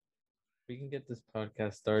We can get this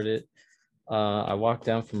podcast started. I walked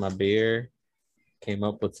down for my beer, came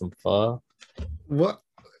up with some pho. What?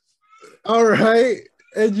 All right.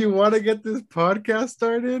 And you want to get this podcast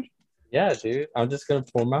started? Yeah, dude. I'm just gonna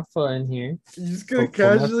pour my pho in here. You're just gonna For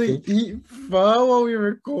my casually soup. eat pho while we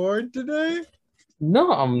record today?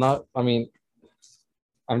 No, I'm not. I mean,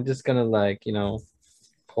 I'm just gonna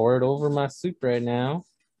pour it over my soup right now.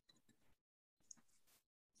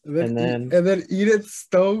 And then eat it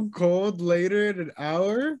stone cold later in an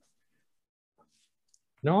hour?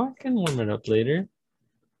 No, I can warm it up later.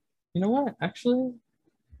 You know what? Actually,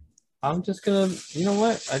 I'm just gonna. You know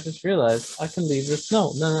what? I just realized I can leave this.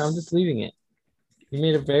 No, I'm just leaving it. You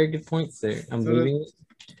made a very good point there. I'm leaving it.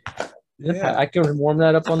 Yeah. I can warm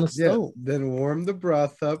that up on the stove. Then warm the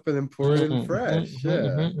broth up and then pour it in fresh.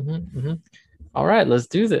 All right, let's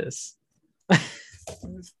do this.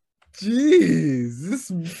 Jeez,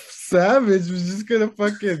 this savage was just gonna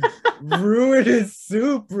fucking ruin his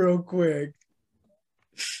soup real quick.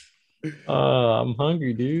 I'm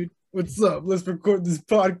hungry, dude. What's up? Let's record this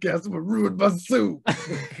podcast. I'm gonna ruin my soup.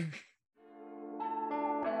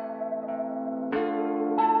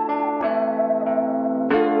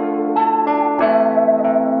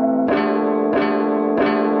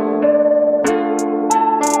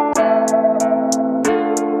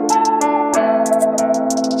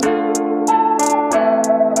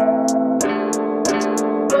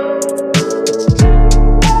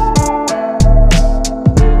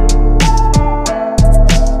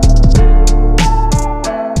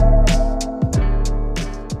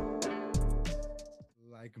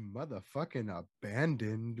 Motherfucking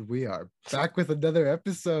abandoned. We are back with another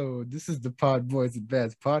episode. This is the Pod Boys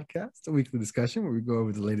Advanced Podcast, a weekly discussion where we go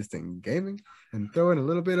over the latest in gaming and throw in a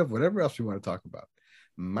little bit of whatever else we want to talk about.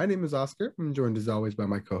 My name is Oscar. I'm joined as always by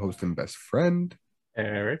my co-host and best friend,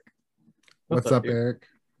 Eric. What's up, Eric?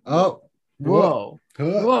 Oh, whoa.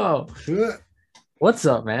 What's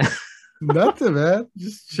up, man? Nothing, man.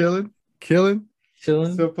 Just chilling.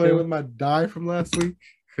 Still playing with my die from last week.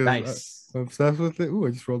 Nice. I'm obsessed with it. Ooh,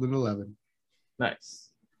 I just rolled an 11.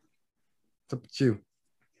 Nice. What's up with you?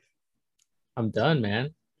 I'm done,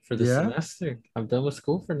 man. For the semester. I'm done with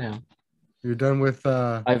school for now. You're done with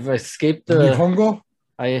I've escaped Nihongo?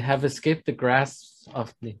 I have escaped the grasp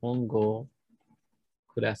of Nihongo.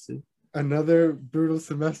 Kurasu. Another brutal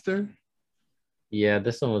semester? Yeah,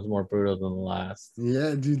 this one was more brutal than the last.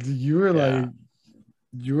 Yeah, dude, you were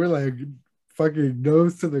like fucking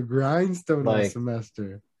nose to the grindstone last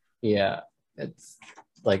semester. Yeah, it's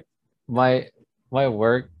like my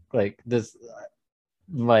work, like this,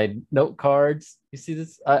 my note cards. You see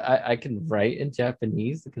this? I can write in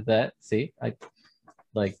Japanese. Look at that. See, I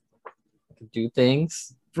can do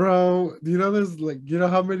things. Bro, do you know there's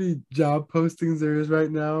how many job postings there is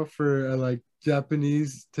right now for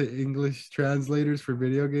Japanese to English translators for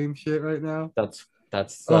video game shit right now? That's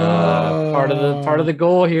part of the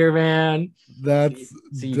goal here, man. That's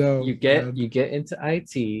dope, you get into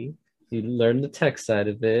IT, you learn the tech side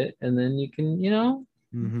of it, and then you can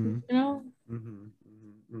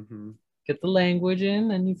get the language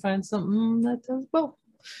in, and you find something that does both.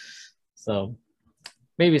 So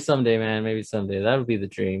maybe someday, man. Maybe someday that would be the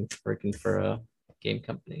dream, working for a game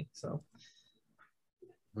company. So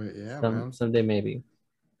someday maybe.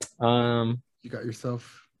 You got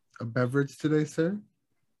yourself a beverage today, sir?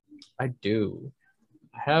 I do.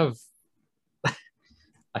 I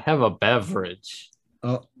have a beverage.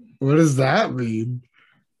 Oh, what does that mean?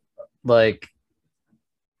 Like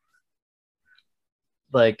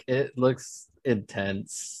it looks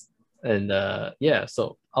intense, and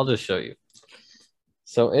so I'll just show you.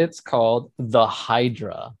 So it's called the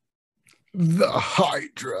Hydra. The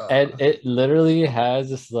Hydra. And it literally has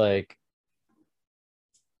this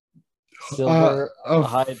silver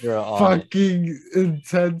Hydra on fucking it.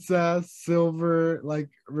 Intense ass silver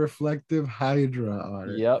reflective Hydra on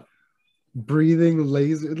it. Yep. Breathing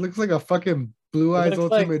laser. It looks like a fucking Blue Eyes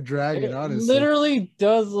Ultimate Dragon, honestly. Literally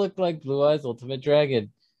does look like Blue Eyes Ultimate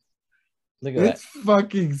Dragon. Look at that. It's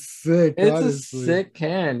fucking sick. It's honestly. A sick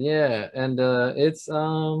can, yeah. And it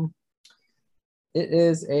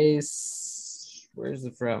is where is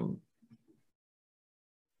it from?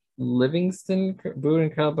 Livingston Brewed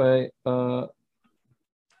and Cup by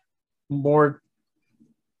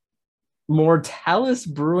Mortalis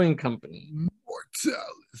Brewing Company.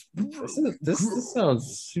 This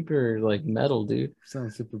sounds super metal, dude.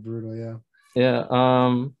 Sounds super brutal, yeah. Yeah.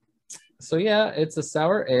 So yeah, it's a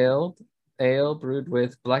sour ale brewed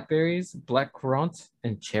with blackberries, blackcurrant,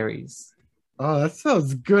 and cherries. Oh, that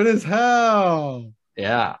sounds good as hell.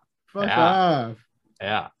 Yeah. Fuck off.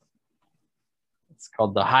 Yeah. It's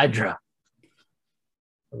called the Hydra.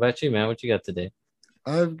 What about you, man? What you got today?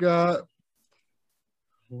 I've got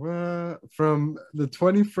from the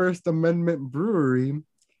 21st Amendment Brewery,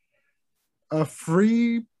 a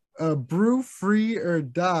free brew free or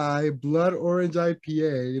die blood orange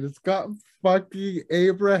IPA. And it's got fucking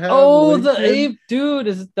Abraham Oh, the Lincoln ape,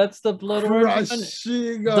 dude! That's the blood orange one.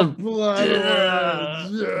 crushing a The blood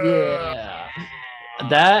orange. yeah,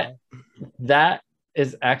 that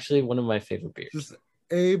is actually one of my favorite beers. Just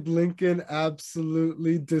Abe Lincoln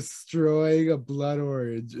absolutely destroying a blood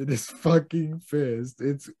orange in his fucking fist.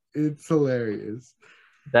 It's hilarious.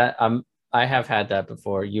 That I have had that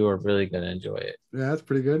before. You are really gonna enjoy it. Yeah, that's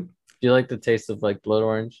pretty good. Do you like the taste of like blood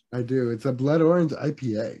orange? I do. It's a blood orange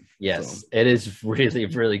IPA. Yes, it is really,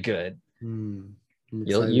 really good. I'm You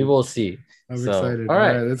excited. will see. I'm excited. All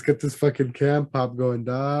right, let's get this fucking cam pop going,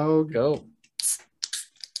 dog. go.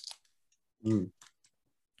 Good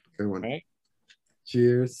one. All right.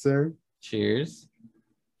 Cheers, sir. Cheers.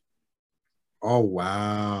 Oh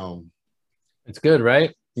wow. It's good,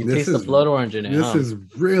 right? You This taste the is- blood orange in it. This huh? is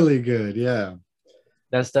really good. Yeah.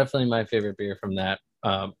 That's definitely my favorite beer from that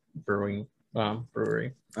brewery.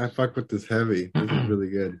 I fuck with this heavy. This is really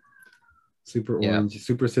good. Super Yeah. orange,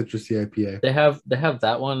 super citrusy IPA. They have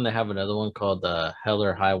that one. They have another one called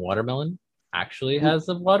Heller High Watermelon. Actually has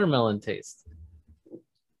a watermelon taste.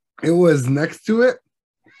 It was next to it,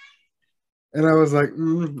 and I was like,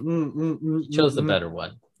 Chose the better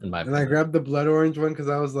one in my And opinion. I grabbed the blood orange one because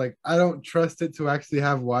I was like, I don't trust it to actually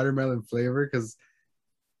have watermelon flavor because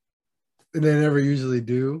they never usually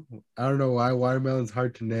do. I don't know why watermelon's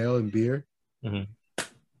hard to nail in beer.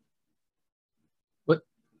 What?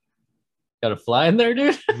 Got a fly in there,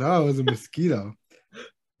 dude? No, it was a mosquito.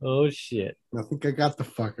 Oh shit! I think I got the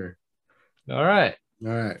fucker. All right.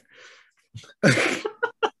 All right.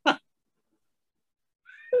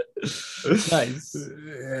 Nice.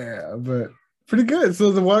 Yeah, but pretty good.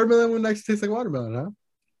 So the watermelon one actually tastes like watermelon, huh?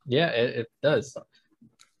 Yeah, it does.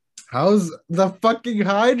 How's the fucking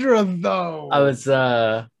Hydra though? I was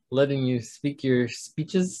letting you speak your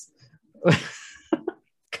speeches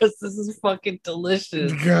because this is fucking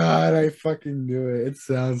delicious. God, I fucking knew it. It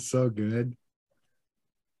sounds so good.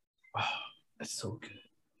 Oh, it's so good.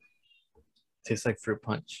 Tastes like fruit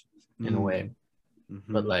punch in a Mm. way, Mhm.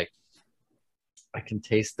 but like I can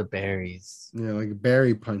taste the berries. Yeah, like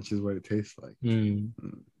berry punch is what it tastes like.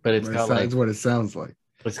 But it's got like It's what it sounds like.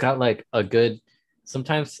 it's got like a good.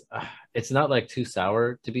 Sometimes it's not like too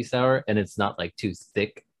sour to be sour, and it's not like too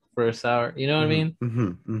thick for a sour. You know what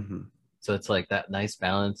I mean? So it's like that nice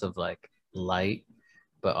balance of like light,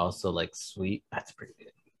 but also like sweet. That's pretty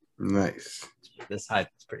good. Nice. This hype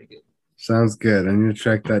is pretty good. Sounds good. I need to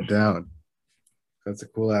track that down. That's a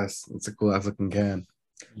cool ass looking can.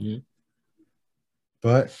 Mhm.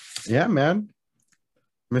 But yeah, man.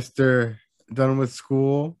 Mr. Done with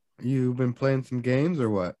school. You've been playing some games or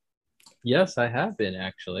what? Yes, I have been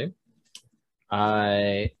actually.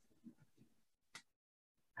 I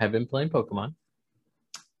have been playing Pokemon.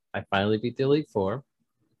 I finally beat the Elite Four.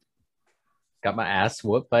 Got my ass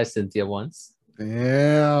whooped by Cynthia once.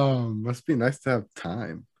 Damn. Must be nice to have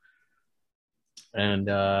time. And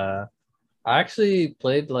I actually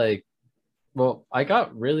played like, well, I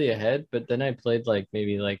got really ahead, but then I played like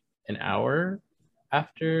maybe like an hour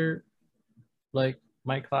after like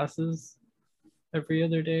my classes every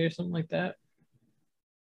other day or something like that.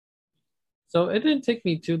 So it didn't take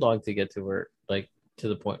me too long to get to where, like, to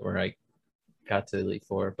the point where I got to Elite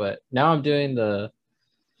Four. But now I'm doing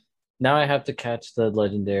now I have to catch the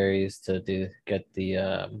legendaries to get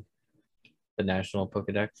the national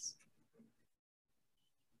Pokedex.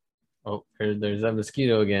 Oh, there's that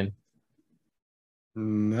mosquito again.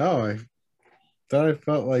 No, I thought I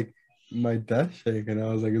felt like my desk shake, and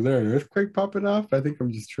I was like, is there an earthquake popping off? I think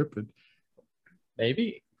I'm just tripping.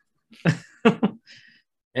 Maybe.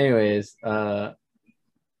 Anyways, yeah,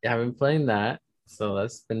 I've been playing that, so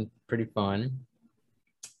that's been pretty fun.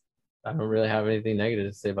 I don't really have anything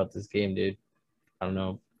negative to say about this game, dude. I don't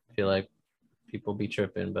know. I feel like people be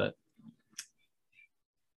tripping, but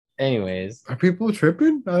anyways, Are people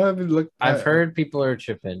tripping? I haven't looked. I've heard people are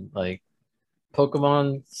tripping. Like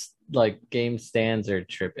Pokemon, like game stands are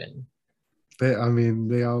tripping. They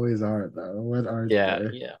always are though. What are Yeah,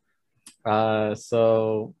 they? yeah.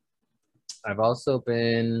 So I've also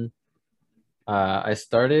been. I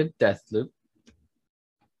started Deathloop.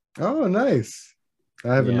 Oh, nice.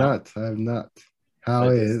 I have Yeah. not. I have not. I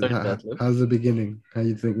just started Deathloop. How's the beginning? How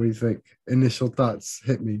you think? What do you think? Initial thoughts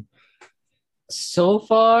hit me. So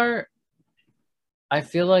far, I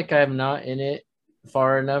feel like I'm not in it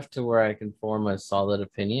far enough to where I can form a solid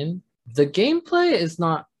opinion. The gameplay is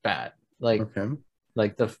not bad. Okay.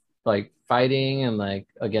 Like like fighting and like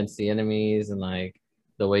against the enemies and like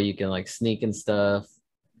the way you can like sneak and stuff.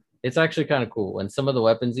 It's actually kind of cool. And some of the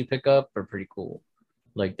weapons you pick up are pretty cool.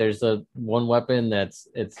 Like there's a one weapon it's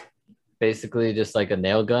basically just like a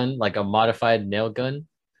nail gun, like a modified nail gun.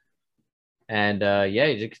 And yeah,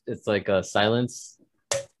 it's like a silence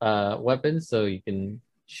weapon, so you can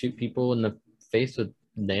shoot people in the face with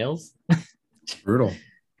nails. Brutal.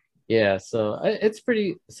 Yeah, so it's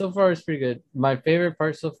pretty, so far it's pretty good. My favorite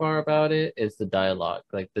part so far about it is the dialogue.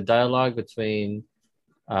 Like the dialogue between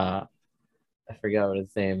uh I forgot what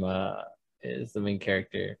his name is, the main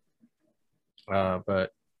character.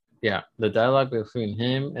 But yeah, the dialogue between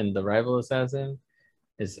him and the rival assassin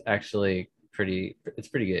is actually it's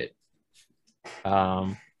pretty good.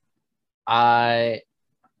 I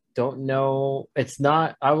don't know. It's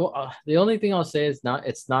not. I will. The only thing I'll say is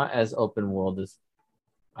it's not as open world as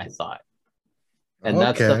I thought, and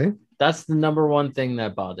Okay. that's the number one thing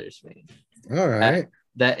that bothers me. All right.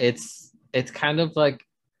 That it's kind of like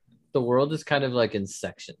the world is kind of like in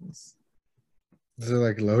sections. Is there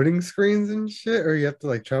like loading screens and shit, or you have to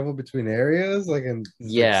like travel between areas, like in like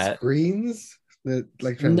Yeah. screens that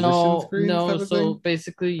like transition screens No. type of So thing?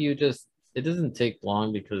 basically, it doesn't take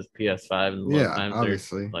long because PS5 and load Yeah, times are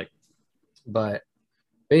obviously. like, but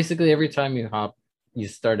basically every time you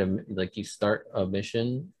start a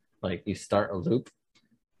mission, like you start a loop.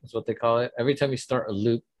 That's what they call it. Every time you start a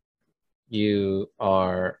loop, you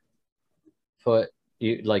are put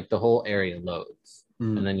you like the whole area loads,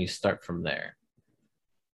 and then you start from there.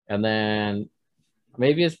 And then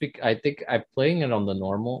maybe I think I'm playing it on the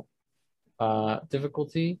normal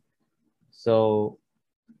difficulty. So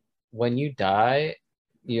when you die,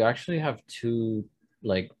 you actually have two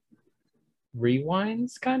like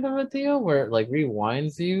rewinds kind of a deal where it like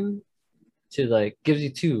rewinds you to like gives you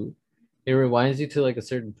two. It rewinds you to like a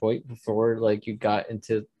certain point before like you got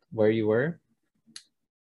into where you were.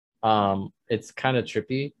 It's kind of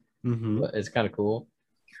trippy, Mm-hmm. but it's kind of cool.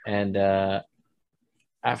 And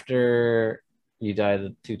after you die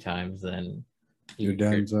the two times, then You're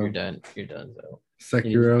done, you're so done. You're done. So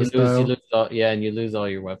Sekiro you style. lose all, yeah, and you lose all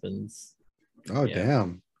your weapons. Oh Yeah,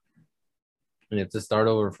 damn. and you have to start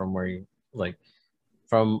over from where you like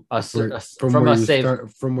from From from where a you save.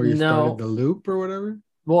 start from where you started No, the loop or whatever?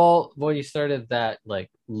 well, you started that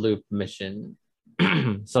like loop mission,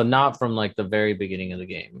 so not from like the very beginning of the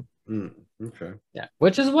game. Okay. Yeah,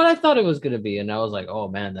 which is what I thought it was gonna be, and I was like, oh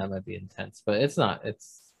man, that might be intense, but it's not.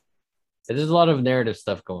 There's a lot of narrative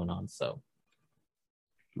stuff going on. So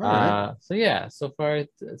All right. so yeah, so far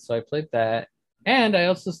so I played that, and I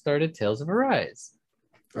also started Tales of Arise.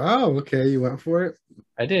 Oh, okay. You went for it?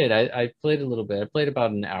 I did. I played a little bit. I played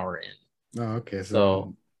about an hour in, Oh, okay. so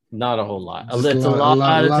So not a whole lot. just It's a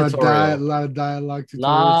lot of a tutorial, lot of dialogue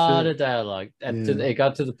tutorial lot shit. of dialogue. Yeah. It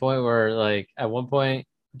got to the point where like at one point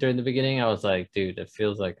during the beginning, I was like, dude, it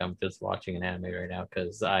feels like I'm just watching an anime right now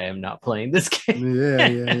because I am not playing this game. Yeah.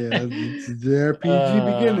 It's the RPG uh,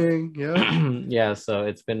 beginning. Yeah. yeah, so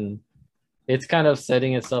it's kind of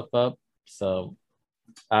setting itself up. So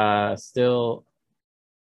still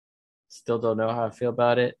don't know how I feel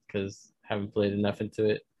about it because I haven't played enough into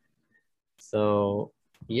it. So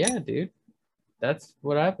yeah, dude, that's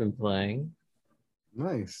what I've been playing.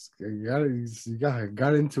 Nice. Got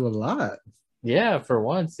into a lot. Yeah, for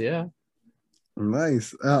once, yeah.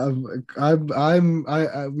 Nice.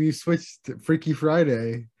 We switched to Freaky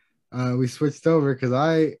Friday. We switched over because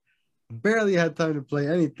I barely had time to play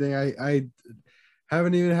anything. I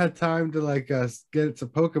haven't even had time to like get some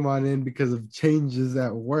Pokemon in because of changes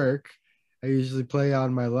at work. I usually play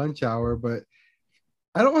on my lunch hour, but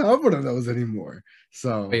I don't have one of those anymore.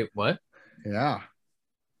 So Wait, what? yeah,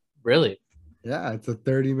 Really? yeah, it's a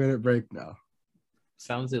 30-minute break now.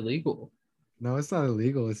 Sounds illegal. No, it's not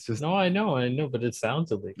illegal. It's just No, I know, but it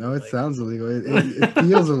sounds illegal. no, it Like, sounds illegal. It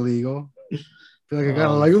feels illegal. I feel like I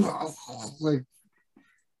gotta like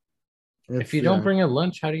if it's you don't bring a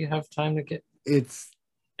lunch, how do you have time to get? it's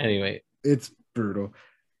Anyway, it's brutal.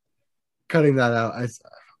 Cutting that out,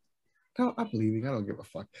 no, I'm leaving. I don't give a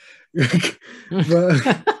fuck.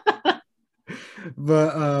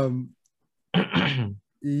 but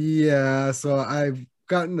yeah. So I've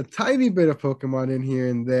gotten a tiny bit of Pokemon in here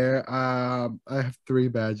and there. I have 3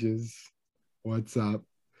 badges. What's up?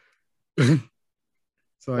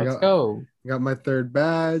 So let's go. got my 3rd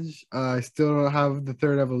badge. I still don't have the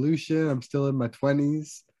 3rd evolution. I'm still in my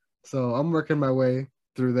 20s. So I'm working my way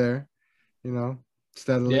through there,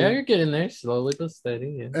 steadily. Yeah, you're getting there slowly but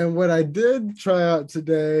steady. Yeah. And what I did try out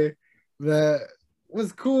today that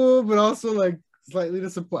was cool, but also like slightly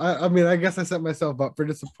disappointed. I mean, I guess I set myself up for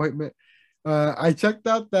disappointment. I checked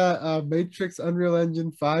out that Matrix Unreal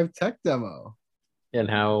Engine 5 tech demo. And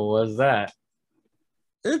how was that?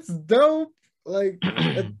 It's dope. Like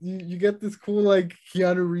you get this cool like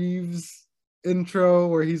Keanu Reeves intro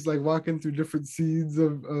where he's like walking through different scenes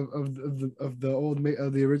of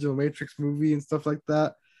the original Matrix movie and stuff like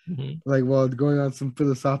that. Mhm. Like while going on some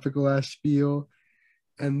philosophical ass spiel,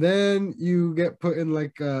 and then you get put in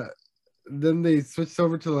then they switched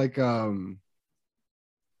over to like the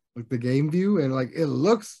game view, and like it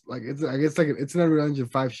looks like it's I guess like it's an Unreal Engine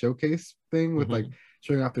 5 showcase thing with like Mhm.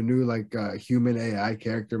 showing off the new human AI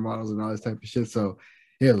character models and all this type of shit. So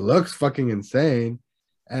it looks fucking insane.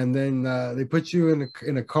 And then they put you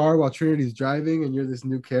in a car while Trinity's driving, and you're this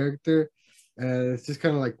new character, and it's just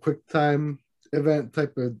kind of like quick time event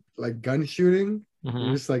type of like gun shooting. You're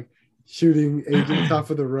Mhm. just like shooting agents off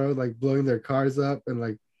of the road, like blowing their cars up, and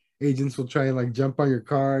like agents will try and like jump on your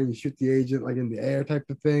car and you shoot the agent like in the air type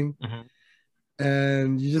of thing, Mhm.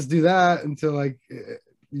 and you just do that until like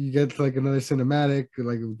you get to, like another cinematic,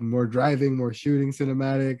 like more driving, more shooting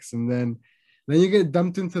cinematics, and then you get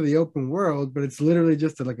dumped into the open world, but it's literally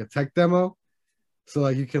just like a tech demo. So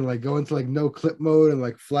like you can like go into like no clip mode and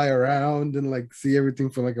like fly around and like see everything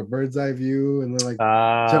from like a bird's eye view, and then like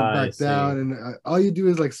jump Ah, I back down, see. and all you do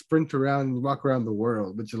is like sprint around and walk around the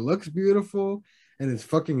world, which it looks beautiful and it's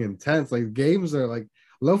fucking intense. Like games are like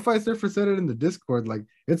Lo-Fi Surfer said it in the Discord, like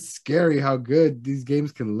it's scary how good these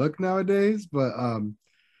games can look nowadays. But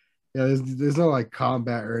yeah, there's no like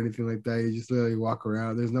combat or anything like that. You just literally walk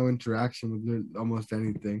around. There's no interaction with almost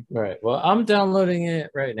anything. Right. Well, I'm downloading it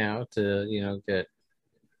right now to,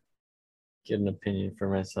 get an opinion for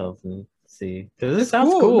myself and see. Because it It's sounds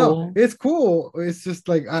cool. No, cool. it's cool. It's just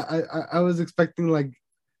like I was expecting like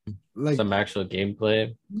Some actual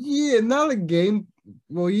gameplay. yeah, not a game.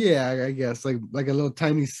 Well, yeah, I guess like a little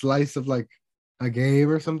tiny slice of like a game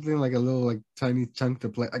or something, like a little like tiny chunk to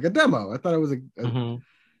play, like a demo. I thought it was Hmm.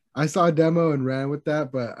 I saw a demo and ran with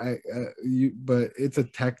that, but but it's a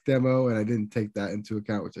tech demo and I didn't take that into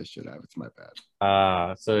account, which I should have. It's my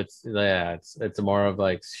bad. So it's more of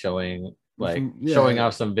like showing Yeah,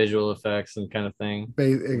 off some visual effects and kind of thing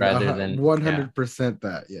rather than yeah. 100%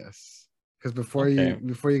 that, yes. Because Okay.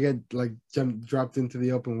 before you get like dropped into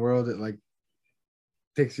the open world, it like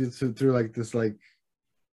takes you through like this like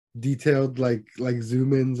detailed like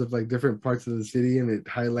zoom ins of like different parts of the city, and it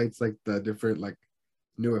highlights like the different like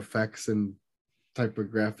new effects and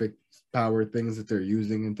typographic power things that they're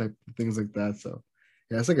using and type things like that. So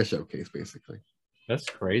yeah, it's like a showcase basically. That's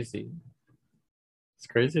crazy. It's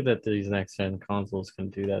crazy that these next gen consoles can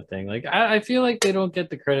do that thing. Like I feel like they don't get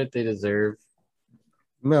the credit they deserve.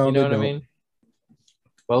 No, You know they what I don't, mean?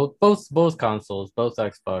 Both consoles, both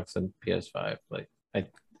Xbox and PS5. Like I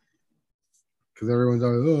because everyone's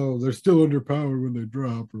always, oh, they're still underpowered when they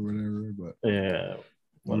drop or whatever. But yeah,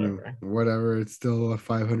 whatever. whatever, it's still a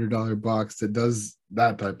 $500 box that does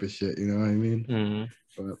that type of shit. You know what I mean? Mm.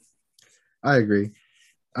 But I agree.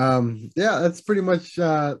 Yeah, that's pretty much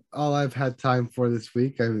all I've had time for this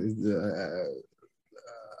week.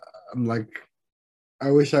 I'm like, I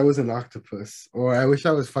wish I was an octopus, or I wish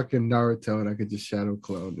I was fucking Naruto and I could just shadow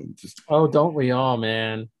clone and just Oh, don't we all,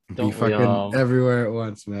 man? be Don't we fucking all? everywhere at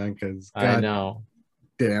once, man. Because I god know.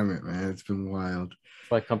 damn it, man, it's been wild. That's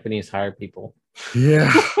why companies hire people.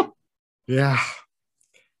 Yeah, yeah.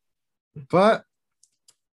 But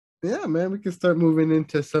yeah, man, we can start moving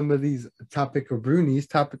into some of these topic aronies,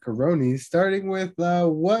 starting with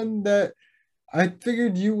one that I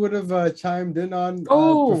figured you would have chimed in on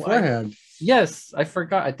Oh, beforehand. yes, I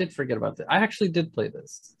forgot. I did forget about that. I actually did play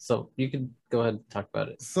this, so you can go ahead and talk about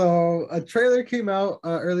it. So a trailer came out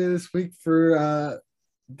earlier this week for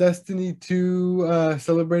Destiny 2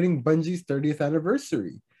 celebrating Bungie's 30th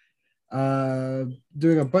anniversary.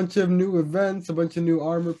 Doing a bunch of new events, a bunch of new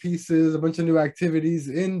armor pieces, a bunch of new activities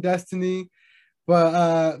in Destiny.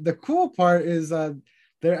 But the cool part is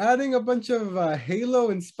they're adding a bunch of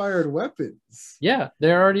Halo inspired weapons. Yeah,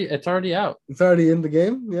 it's already out. It's already in the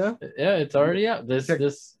game, yeah. Yeah, it's already out. Check.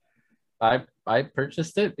 I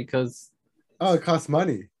purchased it because Oh, it costs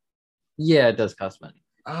money. yeah, it does cost money.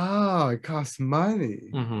 Oh, it costs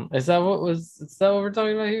money. Is that what we're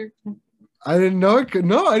talking about here? I didn't know it could.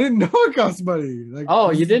 No, I didn't know it costs money. Like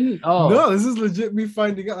Oh, you didn't? Oh, no, this is legit me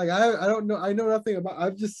finding out. Like I don't know. I know nothing about.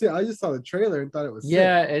 I just saw the trailer and thought it was sick.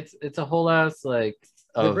 yeah, it's a whole ass like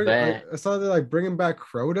They bring. event. I saw they're like bringing back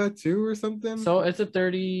Crota too or something. So it's a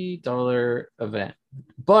 $30 event.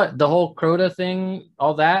 But the whole Crota thing,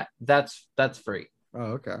 all that's free.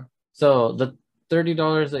 Oh, okay. So the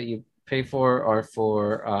 $30 that you pay for are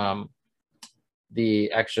for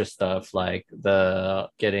the extra stuff like the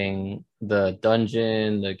getting the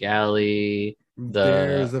dungeon, the galley,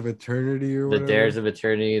 Dares the of Eternity or the Dares whatever. of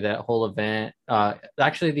Eternity, that whole event.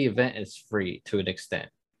 Actually, the event is free to an extent.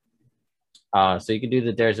 So you can do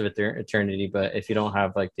the Dares of Eternity, but if you don't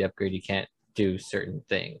have like the upgrade, you can't do certain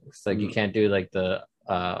things. Like you can't do like the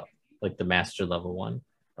master level one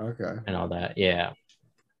Okay. and all that. Yeah.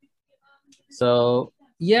 So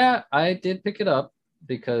yeah, I did pick it up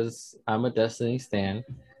because I'm a Destiny stan,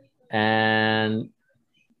 and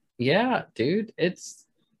yeah, dude, it's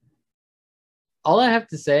all I have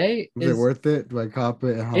to say Is it is worth it? Do I cop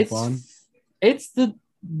it and hop on? it's the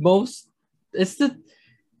most it's the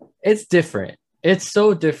it's different. It's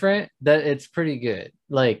so different that it's pretty good.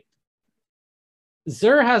 Like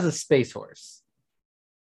Xur has a space horse.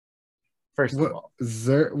 First of all,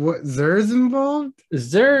 What Xur's involved?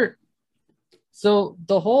 Xur. So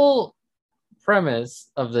the whole premise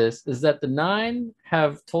of this is that the Nine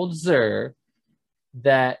have told Xur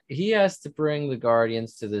that he has to bring the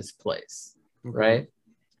Guardians to this place, right?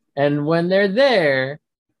 And when they're there,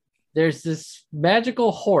 there's this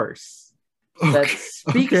magical horse that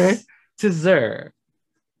speaks to Xur.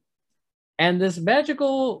 And this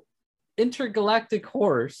magical intergalactic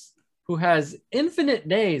horse who has infinite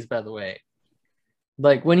neighs, by the way.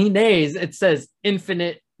 Like when he neighs, it says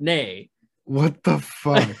infinite neigh. What the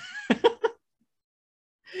fuck?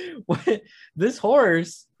 This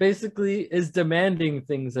horse basically is demanding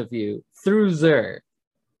things of you through Xur.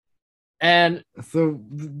 And so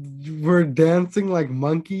we're dancing like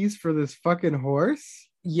monkeys for this fucking horse?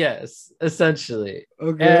 Yes, essentially.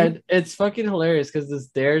 Okay. And it's fucking hilarious because this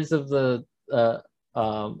Dares of the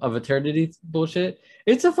of Eternity bullshit.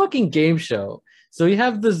 It's a fucking game show. So you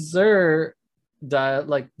have the Xur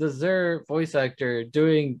like the Xur voice actor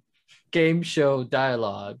doing game show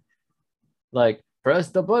dialogue, like press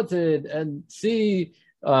the button and see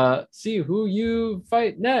who you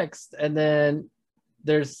fight next. And then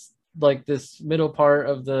there's like this middle part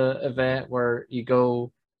of the event where you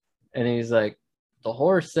go and he's like, the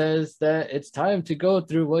horse says that it's time to go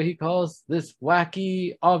through what he calls this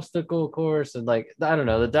wacky obstacle course. And like, I don't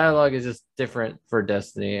know, the dialogue is just different for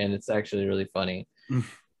Destiny, and it's actually really funny.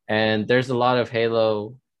 And there's a lot of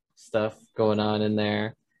Halo stuff going on in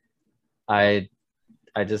there. I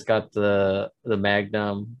just got the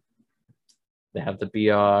Magnum. They have the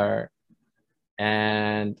BR,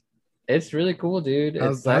 and it's really cool, dude.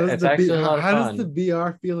 It's actually a lot of fun. How does the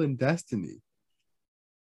BR feel in Destiny?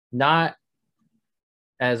 Not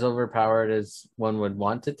as overpowered as one would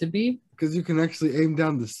want it to be, because you can actually aim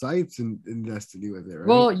down the sights in Destiny with it, right?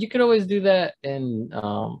 Well, you could always do that in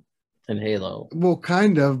Halo. Well,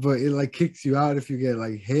 kind of, but it like kicks you out if you get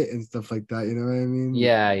like hit and stuff like that. You know what I mean?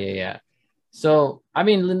 Yeah. So I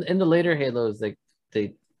mean, in the later Halos, like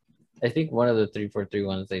I think one of the 343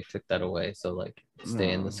 ones they took that away, so like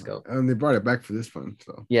stay in the scope. And they brought it back for this one,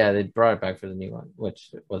 so yeah, they brought it back for the new one,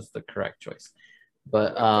 which was the correct choice.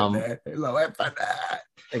 But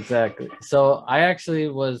exactly. So I actually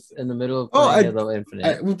was in the middle of playing Halo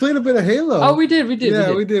Infinite. We played a bit of Halo. Oh, we did.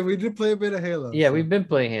 Yeah, we did play a bit of Halo. Yeah, so. We've been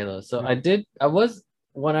playing Halo. So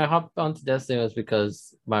when I hopped onto Destiny, it was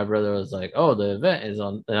because my brother was like, "Oh, the event is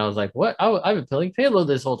on," and I was like, "What? I've been playing Halo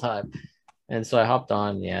this whole time." And so I hopped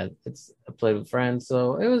on. Yeah, I played with friends,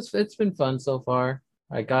 so it's been fun so far.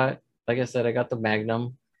 Like I said, I got the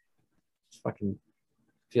Magnum. It fucking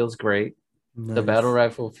feels great. Nice. The battle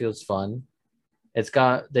rifle feels fun.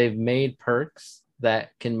 They've made perks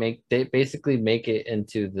that they basically make it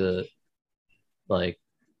into the like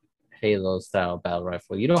Halo style battle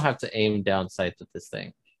rifle. You don't have to aim down sights with this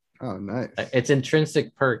thing. Oh, nice. Its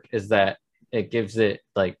intrinsic perk is that it gives it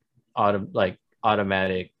like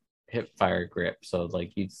automatic hip fire grip. So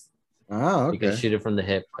like you can shoot it from the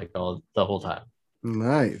hip like the whole time.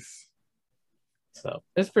 Nice. So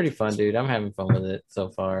it's pretty fun, dude. I'm having fun with it so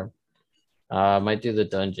far. Might do the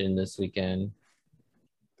dungeon this weekend.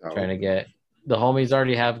 Trying to get the homies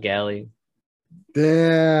already have Galley.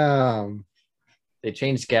 Damn. They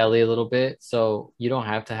changed Galley a little bit, so you don't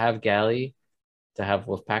have to have Galley to have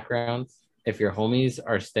Wolfpack rounds. If your homies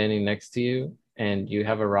are standing next to you and you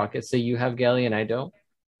have a rocket, say you have Galley and I don't,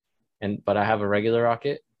 but I have a regular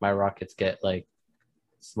rocket, my rockets get like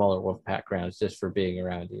smaller Wolfpack rounds just for being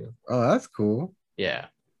around you. Oh, that's cool. Yeah.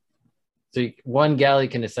 So one Galley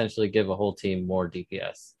can essentially give a whole team more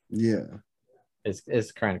DPS. Yeah.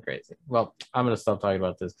 It's kind of crazy. Well, I'm going to stop talking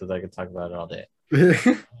about this because I could talk about it all day.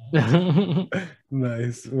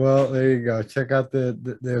 Nice. Well, there you go. Check out the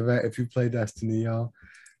event if you play Destiny, y'all.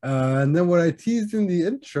 And then what I teased in the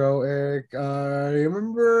intro, Eric,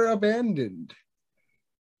 remember Abandoned?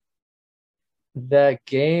 that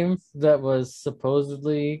game that was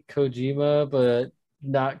supposedly Kojima, but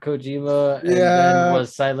not Kojima, and then Yeah,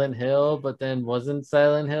 was Silent Hill, but then wasn't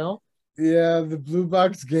Silent Hill. yeah, the Blue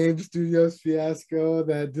Box Game Studios fiasco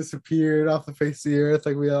that disappeared off the face of the earth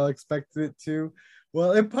like we all expected it to.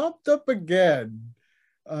 Well, it popped up again.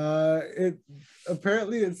 It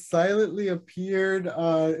apparently it silently appeared in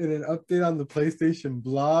an update on the PlayStation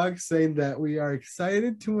blog saying that we are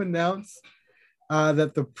excited to announce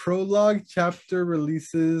that the prologue chapter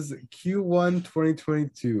releases Q1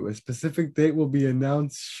 2022. A specific date will be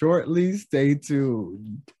announced shortly. Stay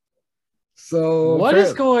tuned. So What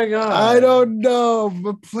is going I on? don't know,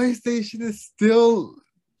 but PlayStation is still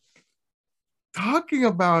talking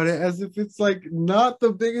about it as if it's like not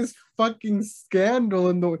the biggest fucking scandal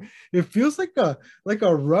in the. It feels like a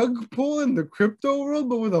rug pull in the crypto world,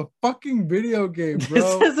 but with a fucking video game, This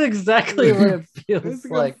bro. is exactly what it It's feels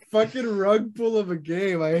like a like. fucking rug pull of a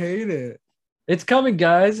game. I hate it. It's coming,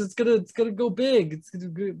 guys. It's gonna go big. It's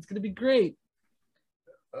gonna be great.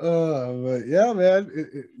 But yeah, man,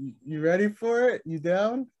 you ready for it? You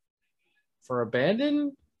down? For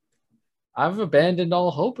Abandon, I've abandoned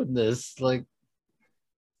all hope in this. Like,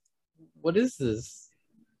 what is this?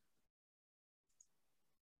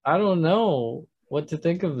 I don't know what to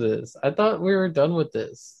think of this. I thought we were done with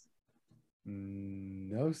this.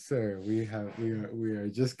 No, sir. We are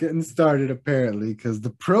just getting started apparently because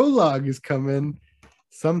the prologue is coming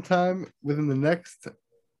sometime within the next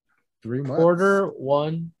 3 months.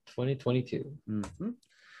 Q1 2022.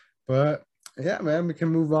 But yeah, man, we can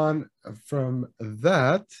move on from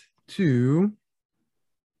that to.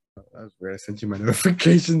 I was weird. I sent you my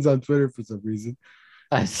notifications on Twitter for some reason.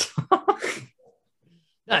 I saw.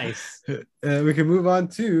 Nice. We can move on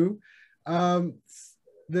to. Um,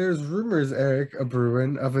 there's rumors, Eric, a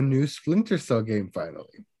brewing of a new Splinter Cell game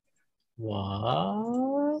finally.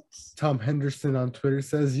 What? Tom Henderson on Twitter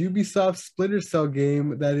says Ubisoft's Splinter Cell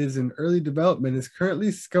game that is in early development is currently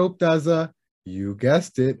scoped as a, you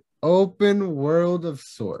guessed it, open world of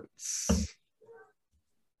sorts.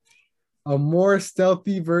 A more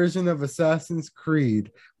stealthy version of Assassin's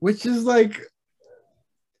Creed, which is like.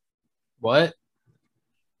 What?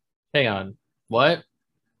 Hang on. What?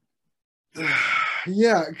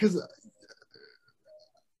 Yeah, because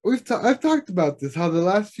I've talked about this, how the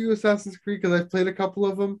last few Assassin's Creed, because I've played a couple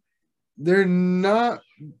of them, they're not,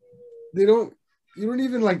 they don't, you don't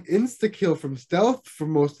even like insta kill from stealth for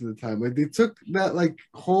most of the time. Like they took that like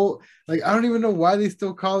whole, like I don't even know why they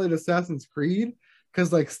still call it Assassin's Creed,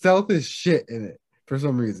 because like stealth is shit in it for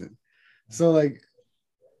some reason. So like,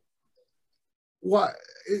 what?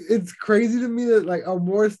 It's crazy to me that like a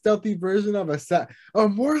more stealthy version of a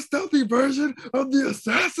more stealthy version of the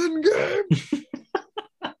Assassin game.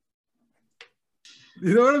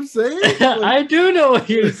 You know what I'm saying? Like, I do know what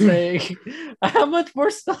you're saying. How much more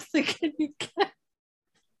stealthy can you get?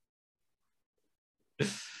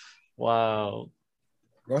 Wow.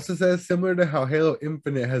 Russell says similar to how Halo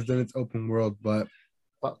Infinite has done its open world, but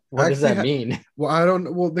What does that mean? Well, I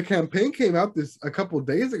don't. Well, the campaign came out a couple of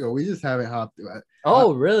days ago. We just haven't hopped through it.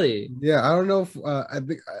 Oh, really? Yeah, I don't know if I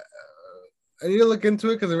think I need to look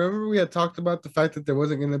into it because I remember we had talked about the fact that there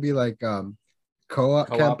wasn't going to be like co-op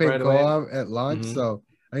campaign right co-op at launch. Mhm. So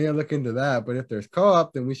I need to look into that. But if there's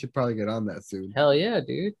co-op, then we should probably get on that soon. Hell yeah,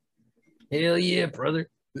 dude. Hell yeah, brother.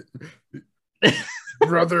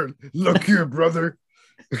 Brother, look here, brother.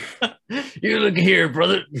 You look here,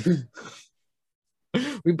 brother.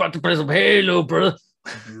 We about to play some Halo, brother.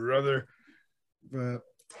 Brother. But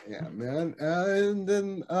yeah, man. And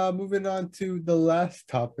then moving on to the last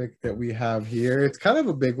topic that we have here. It's kind of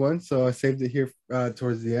a big one, so I saved it here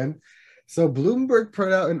towards the end. So Bloomberg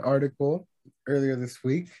put out an article earlier this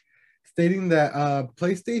week stating that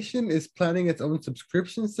PlayStation is planning its own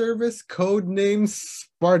subscription service, codenamed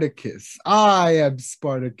Spartacus. I am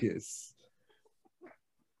Spartacus.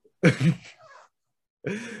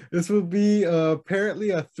 This will be apparently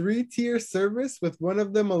a 3-tier service, with one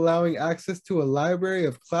of them allowing access to a library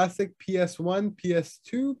of classic PS1,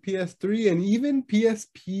 PS2, PS3, and even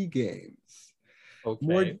PSP games.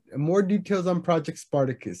 Okay. More details on Project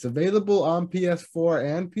Spartacus. Available on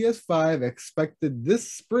PS4 and PS5, expected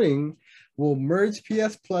this spring, will merge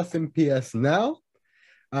PS Plus and PS Now.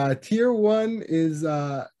 Tier 1 is,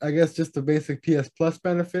 I guess, just the basic PS Plus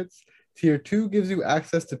benefits. Tier 2 gives you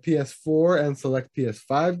access to PS4 and select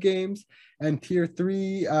PS5 games. And Tier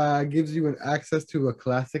 3 gives you an access to a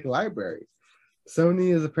classic library.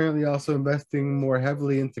 Sony is apparently also investing more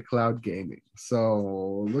heavily into cloud gaming.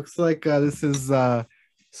 So looks like this is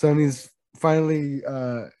Sony's finally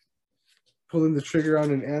pulling the trigger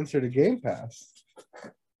on an answer to Game Pass.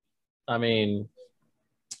 I mean,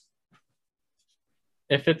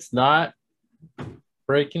 if it's not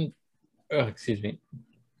breaking, oh, excuse me,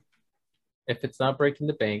 if it's not breaking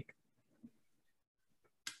the bank,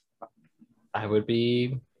 I would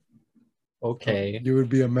be okay. You would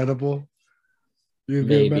be amenable.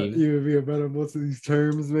 Maybe You would be amenable to these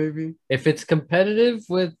terms, maybe. if it's competitive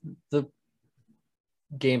with the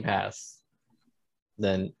Game Pass,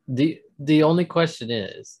 then the only question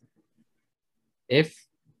is if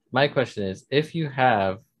my question is if you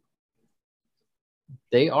have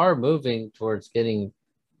they are moving towards getting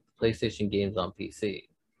PlayStation games on PC.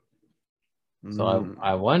 So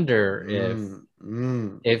I wonder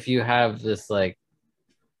if you have this like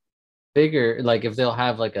bigger, like if they'll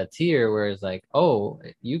have like a tier where it's like, oh,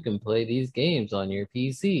 you can play these games on your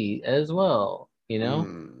PC as well, you know?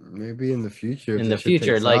 Maybe in the future. In the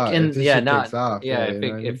future, like in yeah, not off, yeah,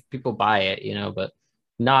 if people buy it, you know, but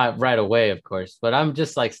not right away, of course. But I'm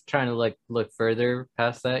just like trying to like look further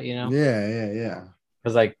past that, you know? Yeah.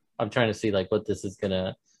 Because like I'm trying to see like what this is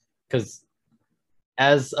gonna, because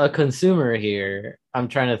as a consumer here, I'm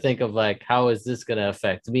trying to think of like how is this gonna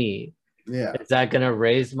affect me? Yeah. Is that gonna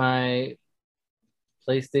raise my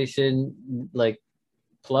PlayStation like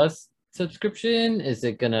Plus subscription? Is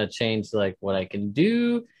it gonna change like what I can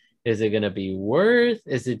do? Is it gonna be worth?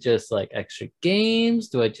 Is it just like extra games?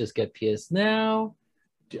 Do I just get PS Now?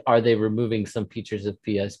 Are they removing some features of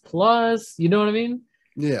PS Plus? You know what I mean?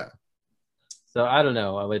 Yeah. So I don't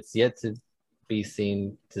know. It's yet to be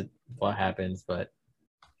seen to what happens, but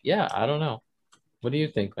yeah, I don't know. What do you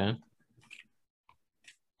think, man?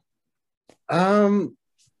 So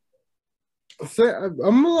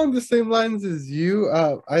I'm along the same lines as you.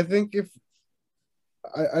 I think if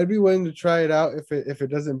I'd be willing to try it out if it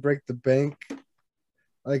doesn't break the bank.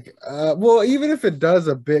 Like, well, even if it does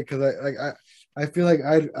a bit, because I feel like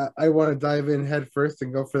I want to dive in head first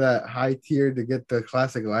and go for that high tier to get the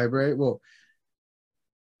classic library. Well,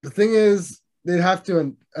 the thing is, they'd have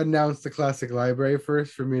to announce the classic library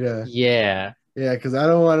first for me to. Yeah. Yeah, because I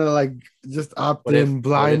don't want to like just opt in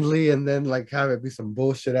blindly and then like have it be some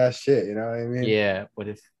bullshit ass shit. You know what I mean? Yeah. What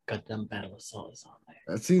if Gundam Battle Assault is on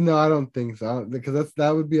there? See, no, I don't think so. Because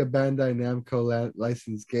that would be a Bandai Namco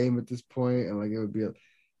licensed game at this point, and like it would be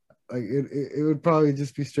it would probably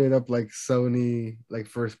just be straight up like Sony like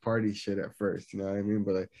first party shit at first. You know what I mean?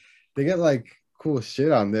 But like they get like cool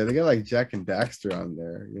shit on there. They get like Jak and Daxter on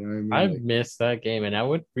there. You know what I mean? I missed that game, and I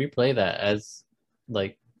would replay that as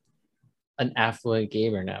like an affluent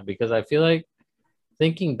gamer now because I feel like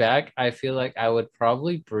thinking back, I feel like I would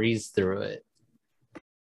probably breeze through it.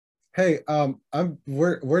 Hey,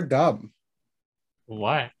 we're dumb.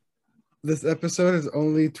 Why? This episode is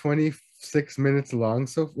only 26 minutes long,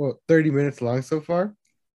 30 minutes long so far.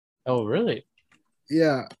 Oh, really?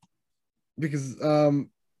 Yeah, because I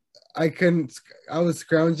was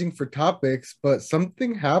scrounging for topics, but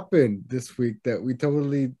something happened this week that we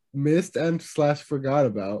totally missed and slash forgot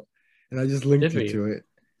about, and I just linked you to it.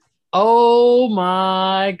 Oh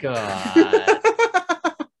my god.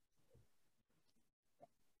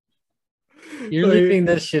 You're leaving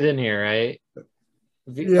this shit in here, right?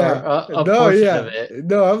 Yeah.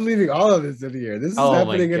 No, I'm leaving all of this in here. This is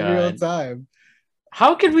happening in real time.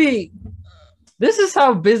 How could we? This is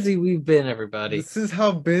how busy we've been, everybody. This is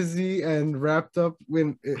how busy and wrapped up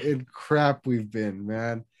in crap we've been,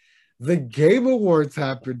 man. The Game Awards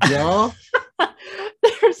happened, y'all.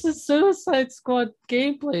 There's a Suicide Squad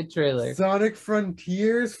gameplay trailer. Sonic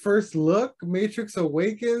Frontiers, First Look, Matrix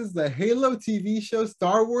Awakens, the Halo TV show,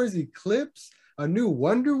 Star Wars Eclipse, a new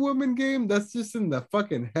Wonder Woman game. That's just in the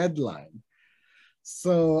fucking headline.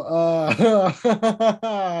 So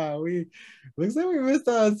we looks like we missed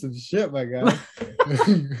out on some shit, my guy.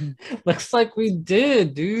 Looks like we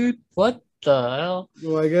did, dude. What the hell?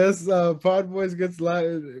 Well, I guess Pod Boys gets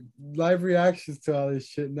live reactions to all this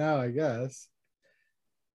shit now, I guess.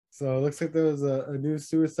 So it looks like there was a new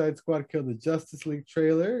Suicide Squad Kill the Justice League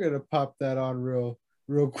trailer. Gonna pop that on real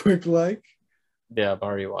quick, like. Yeah, I'm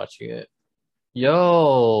already watching it.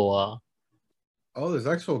 Yo. Oh, there's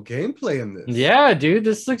actual gameplay in this. Yeah, dude,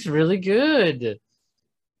 this looks really good.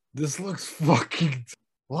 This looks fucking.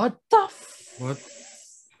 What the what?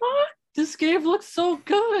 Fuck? This game looks so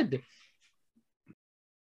good.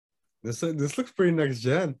 This looks pretty next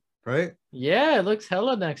gen, right? Yeah, it looks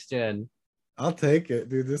hella next gen. I'll take it,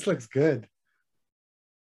 dude. This looks good.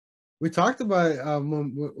 We talked about it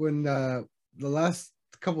when the last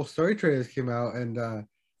couple story trailers came out, and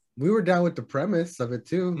we were down with the premise of it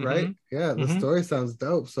too, right? Yeah, the story sounds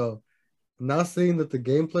dope. So now seeing that the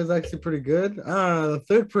gameplay is actually pretty good. The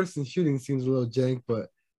third person shooting seems a little jank, but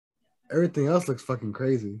everything else looks fucking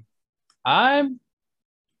crazy. I'm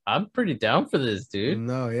I'm pretty down for this, dude.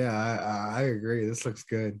 No, yeah, I agree. This looks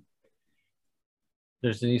good.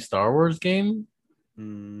 There's a new Star Wars game.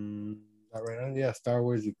 Not right now. Yeah, Star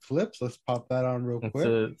Wars Eclipse. Let's pop that on real It's quick.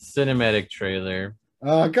 a cinematic trailer.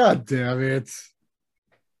 God damn it.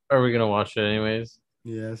 Are we gonna watch it anyways?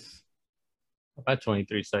 Yes. About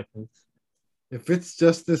 23 seconds. If it's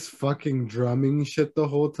just this fucking drumming shit the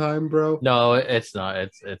whole time, bro. No, it's not.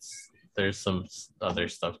 It's there's some other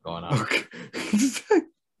stuff going on. Okay.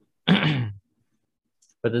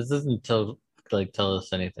 But this doesn't tell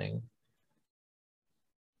us anything.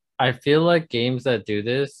 I feel like games that do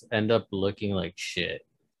this end up looking like shit.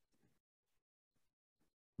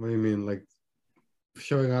 What do you mean? Like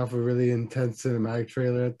showing off a really intense cinematic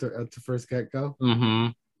trailer at the first get-go? Mm-hmm.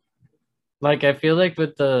 Like I feel like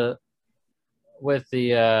with the what's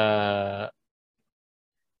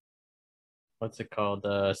it called?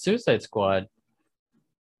 Suicide Squad.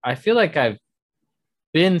 I feel like I've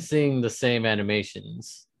been seeing the same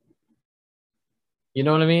animations. You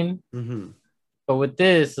know what I mean? Mm-hmm. But with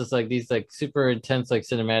this, it's like these like super intense like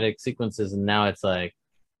cinematic sequences, and now it's like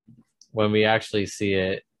when we actually see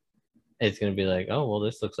it, it's gonna be like, oh well,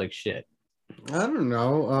 this looks like shit. I don't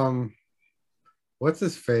know. What's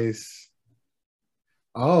his face?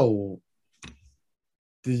 Oh,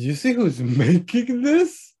 did you see who's making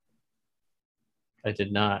this? I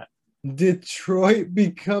did not. Detroit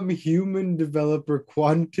Become Human developer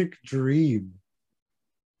Quantic Dream.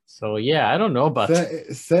 So yeah, I don't know about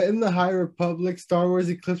that. Set in the High Republic, Star Wars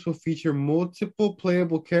Eclipse will feature multiple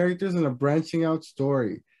playable characters and a branching out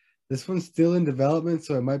story. This one's still in development,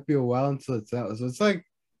 so it might be a while until it's out. So it's like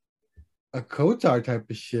a KOTOR type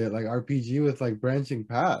of shit, like RPG with like branching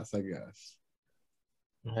paths, I guess.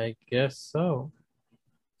 I guess so.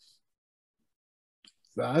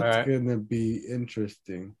 That's gonna be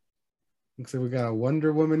interesting. Looks like we got a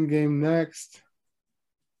Wonder Woman game next.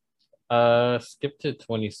 Skip to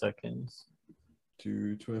 20 seconds.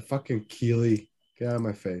 Dude, fucking Keely. Get out of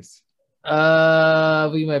my face.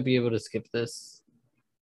 We might be able to skip this.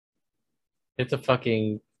 It's a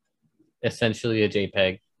fucking essentially a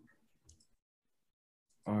JPEG.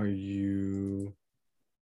 Are you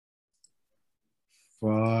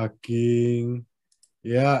fucking...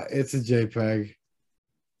 Yeah, it's a JPEG.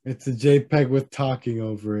 It's a JPEG with talking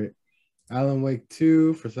over it. Alan Wake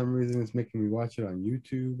 2, for some reason, it's making me watch it on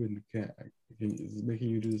YouTube, and is it making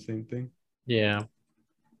you do the same thing? Yeah.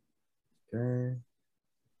 Okay.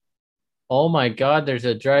 Oh my god, there's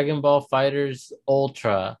a Dragon Ball Fighters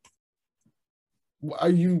Ultra.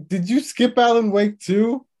 Did you skip Alan Wake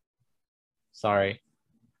 2? Sorry.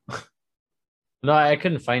 No, I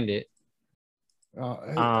couldn't find it.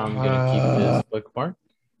 I'm gonna keep this bookmark.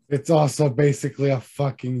 It's also basically a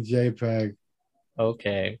fucking JPEG.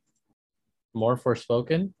 Okay. More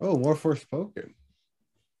Forspoken? Oh, more Forspoken.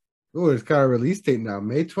 Oh, it's got a release date now,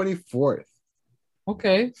 May 24th.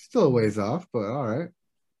 Okay. Still a ways off, but all right.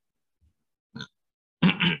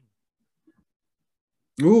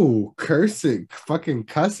 Ooh, fucking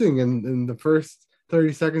cussing in the first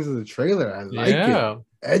 30 seconds of the trailer. I like it.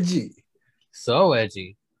 Edgy. So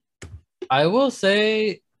edgy. I will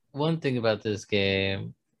say one thing about this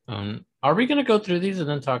game. Are we gonna go through these and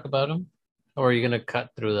then talk about them, or are you gonna cut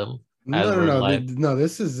through them? No.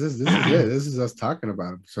 This is it. This is us talking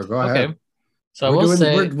about them. So go ahead. Okay. So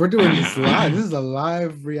we're doing this live. This is a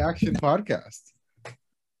live reaction podcast.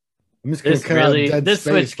 I'm just gonna cut out dead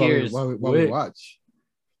space switch gears while we watch.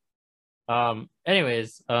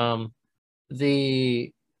 Anyways,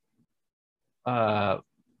 the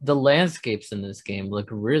landscapes in this game look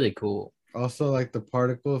really cool. Also, like the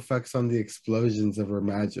particle effects on the explosions of her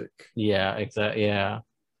magic. Yeah, exactly. Yeah.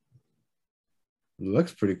 It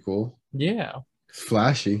looks pretty cool. Yeah. It's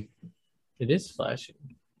flashy. It is flashy.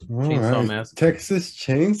 Chainsaw Massacre. Texas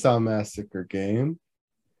Chainsaw Massacre game.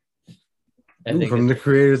 From the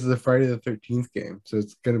creators of the Friday the 13th game. So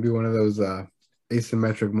it's going to be one of those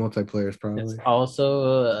asymmetric multiplayers, probably. It's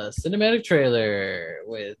also a cinematic trailer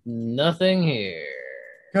with nothing here.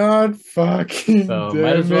 God fucking so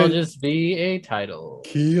might as well just be a title.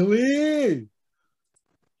 Keely.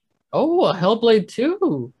 Oh, a Hellblade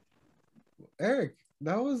 2. Eric,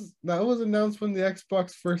 that was announced when the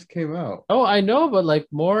Xbox first came out. Oh, I know, but like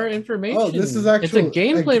more information. Oh, this is actually it's a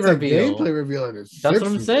gameplay reveal. Gameplay reveal, and that's what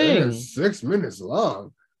I'm saying. It's 6 minutes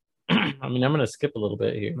long. I mean, I'm gonna skip a little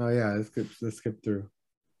bit here. Oh yeah, let's skip through.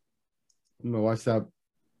 I'm gonna watch that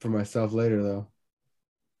for myself later, though.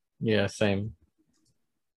 Yeah, same.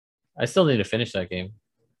 I still need to finish that game.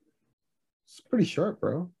 It's pretty short,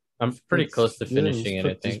 bro. I'm pretty close to finishing it.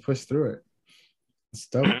 I think. Just push through it. It's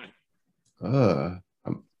dope.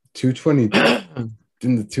 I'm 220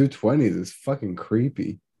 in the 220s is fucking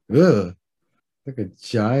creepy. Ugh. Like a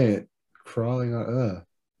giant crawling on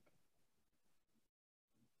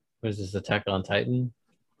What is this, Attack on Titan?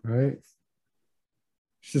 right?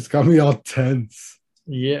 It's just got me all tense.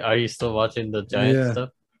 Yeah, are you still watching the giant Yeah. stuff?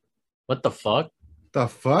 What the fuck? The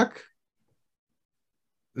fuck?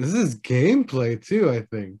 This is gameplay too, I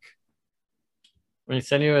think. I mean,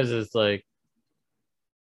 Senua's is like,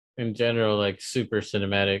 in general, like super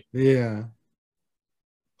cinematic. Yeah.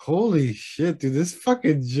 Holy shit, dude. This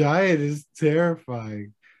fucking giant is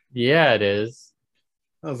terrifying. Yeah, it is.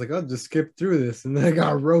 I was like, I'll just skip through this. And then I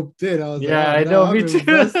got roped in. I was like, Yeah, oh I no, know, I'm me too.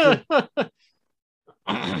 invested.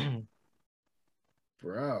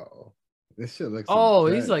 Bro, this shit looks Oh,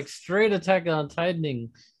 he's like intense. straight Attack on Titaning.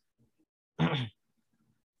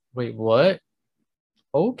 Wait, what?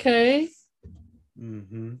 Okay,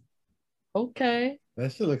 Mm-hmm. okay.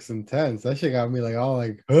 That shit looks intense. That shit got me like all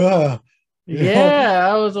like, ugh. You know? Yeah,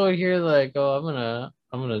 I was over here like, oh,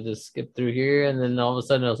 I'm gonna just skip through here, and then all of a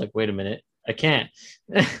sudden I was like, wait a minute, I can't.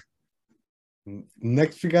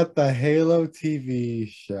 Next, we got the Halo TV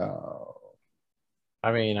show.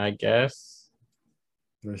 I mean, I guess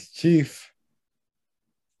There's Chief.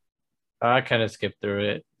 I kind of skipped through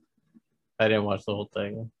it. I didn't watch the whole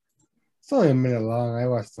thing. It's only a minute long. I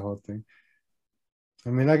watched the whole thing. I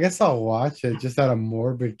mean, I guess I'll watch it just out of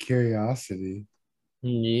morbid curiosity.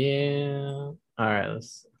 Yeah. All right,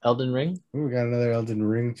 let's Elden Ring. Ooh, we got another Elden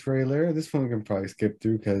Ring trailer. This one we can probably skip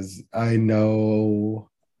through because I know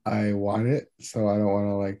I want it, so I don't want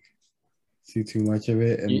to like see too much of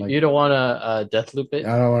it and You like don't want to death loop it?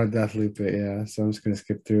 I don't want to death loop it. Yeah, so I'm just gonna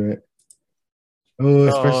skip through it. Oh,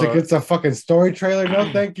 especially if Oh, it's a fucking story trailer.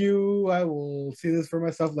 No, thank you. I will see this for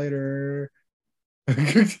myself later.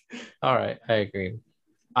 all right, I agree.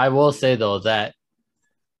 I will say though that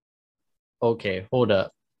okay, hold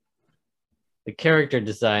up. The character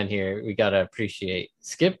design here we gotta appreciate.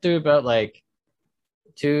 Skip through about like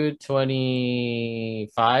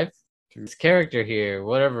 225. This character here,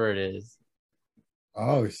 whatever it is,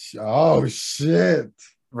 Oh shit!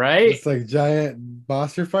 right? It's like giant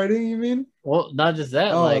boss you're fighting. You mean? Well, not just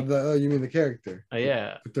that, Oh, like, the you mean the character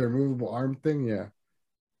yeah, with the removable arm thing? Yeah.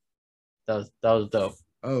 that was dope.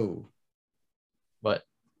 Oh But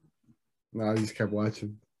no, I just kept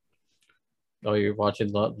watching. oh, you're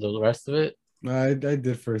watching the rest of it? No, I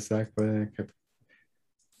did for a sec, but I kept.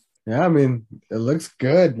 Yeah, I mean, it looks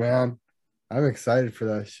good, man. I'm excited for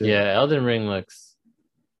that shit. Yeah, Elden Ring looks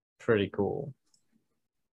pretty cool.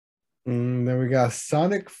 Then we got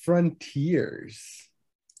Sonic Frontiers.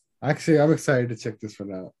 Actually, I'm excited to check this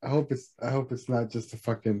one out. I hope it's not just a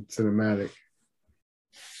fucking cinematic.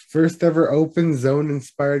 First ever open zone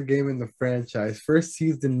inspired game in the franchise. First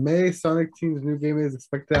teased in May, Sonic Team's new game is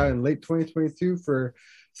expected out in late 2022 for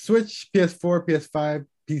Switch, PS4, PS5,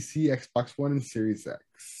 PC, Xbox One, and Series X.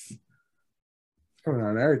 It's coming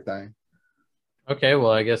on everything. Okay,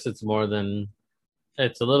 well, I guess it's a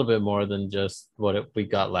little bit more than just we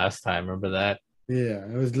got last time. Remember that? Yeah,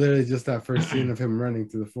 it was literally just that first scene of him running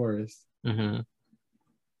through the forest. Mm-hmm.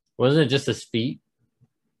 Wasn't it just his feet?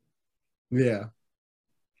 Yeah.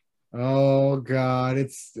 Oh God,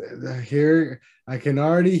 it's here. I can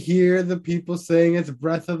already hear the people saying it's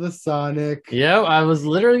Breath of the Sonic. Yeah, I was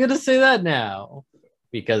literally gonna say that now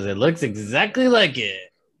because it looks exactly like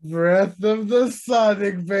it. Breath of the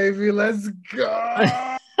Sonic, baby. Let's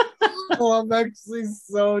go. Oh, I'm actually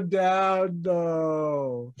so down,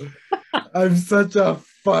 though. I'm such a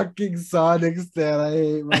fucking Sonic stan. I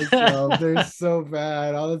hate myself. They're so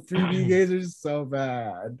bad. All the 3D games are so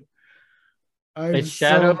bad. I'm It's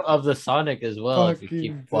Shadow so of the Sonic as well, if you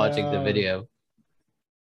keep fucking watching the down. video.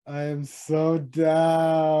 I am so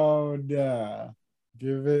down.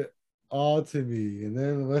 Give it all to me. And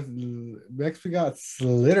then next we got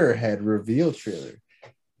Slitterhead reveal trailer.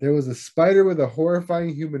 There was a spider with a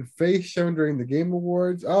horrifying human face shown during the Game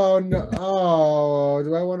Awards. Oh no! Oh,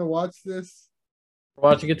 do I want to watch this? We're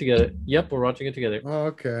watching it together. Yep, we're watching it together.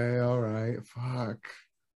 Okay, all right. Fuck.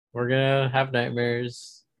 We're gonna have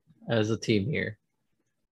nightmares as a team here.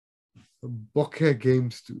 Bokeh Game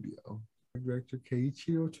Studio. Director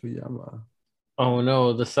Keiichiro Toyama. Oh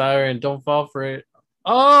no, the siren! Don't fall for it.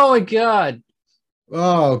 Oh my god!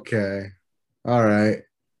 Oh, okay. All right.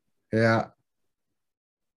 Yeah.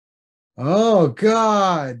 Oh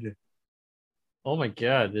God. Oh my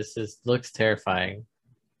god! Looks terrifying,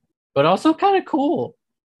 but also kind of cool.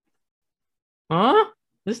 Huh?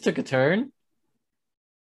 This took a turn.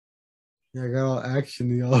 Yeah, I got all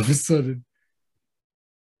actiony all of a sudden.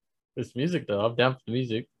 This music though, I'm down for the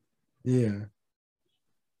music. Yeah.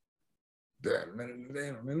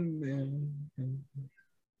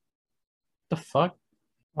 The fuck?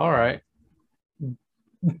 All right.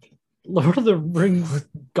 Lord of the Rings What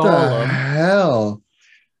the Gollum. hell?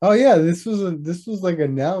 Oh yeah, this was like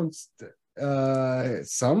announced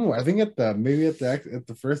somewhere. I think at the maybe at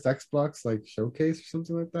the first Xbox like showcase or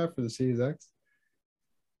something like that for the Series X.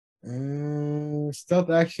 Stealth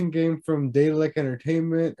action game from Daedalic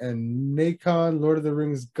Entertainment and Nacon Lord of the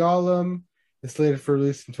Rings Gollum is slated for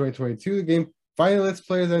release in 2022. The game finally lets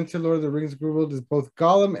players enter Lord of the Rings world as both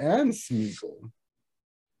Gollum and Smeagol.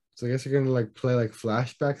 So I guess you're gonna like play like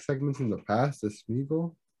flashback segments in the past as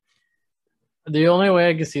Smeagol. The only way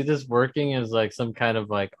I can see this working is like some kind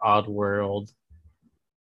of like odd world.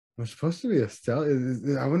 It's supposed to be a stealth.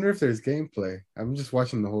 I wonder if there's gameplay. I'm just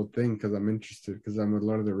watching the whole thing because I'm interested because I'm a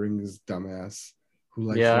Lord of the Rings dumbass who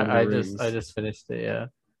likes Yeah, Lord of the I Rings. just finished it, yeah.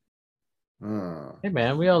 Ah, Hey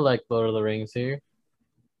man, we all like Lord of the Rings here.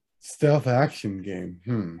 stealth action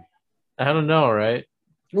game. I don't know, right?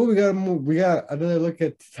 Well, we got another look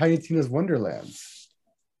at Tiny Tina's Wonderlands.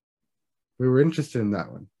 We were interested in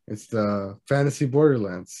that one. It's the fantasy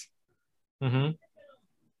Borderlands. Mm-hmm.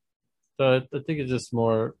 So I think it's just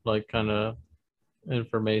more like kind of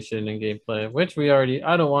information and gameplay, which we already.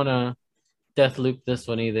 I don't want to death loop this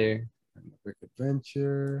one either. Quick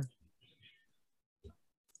adventure.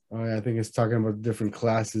 Oh yeah, I think it's talking about different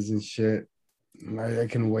classes and shit. I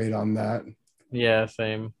can wait on that. Yeah,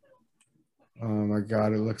 same. Oh my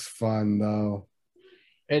god, it looks fun though.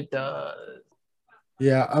 It does.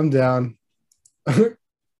 Yeah, I'm down.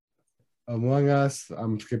 Among Us,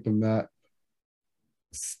 I'm skipping that.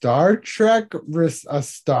 Star Trek, a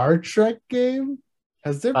Star Trek game?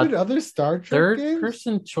 Has there A been other Star Trek third games?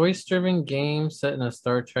 person choice driven game set in a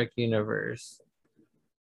Star Trek universe.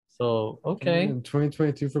 So, okay. In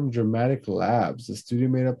 2022 from Dramatic Labs, a studio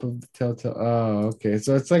made up of the Telltale. Oh, okay.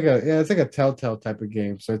 So it's like it's like a Telltale type of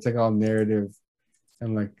game. So it's like all narrative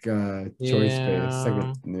and like choice based. It's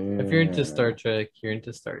like Yeah. If you're into Star Trek, you're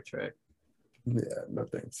into Star Trek. yeah, no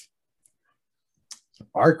thanks.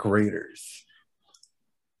 Arc Raiders.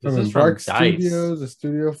 This From is from Embark DICE. Studios, a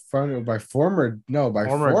studio founded by former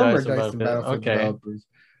Former former DICE Dice about and it. Battlefield Okay. developers.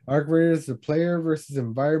 Arc Raiders is a player versus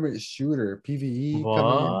environment shooter PvE coming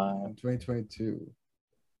What? in 2022.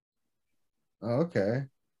 Oh, okay,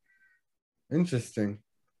 interesting.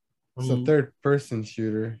 It's a third person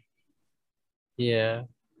shooter. Yeah.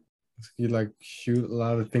 You like shoot a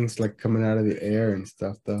lot of things like coming out of the air and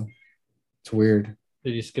stuff though. It's weird.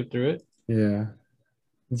 Did you skip through it? Yeah.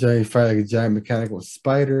 You fight like a giant mechanical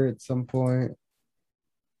spider at some point.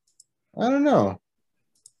 I don't know.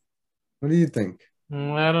 What do you think?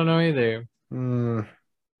 I don't know either. Hmm.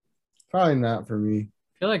 Probably not for me.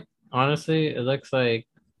 I feel like honestly, it looks like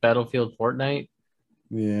Battlefield Fortnite.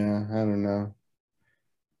 Yeah, I don't know.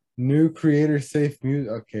 New creator safe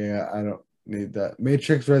music. Okay, I don't need that.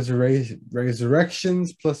 Matrix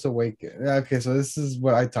Resurrections plus Awaken. Yeah, okay, so this is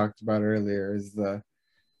what I talked about earlier. Is the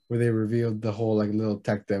where they revealed the whole like little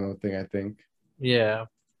tech demo thing. I think. Yeah.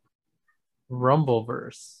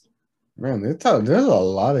 Rumbleverse. Man, there's a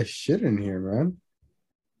lot of shit in here, man.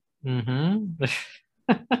 Mm-hmm.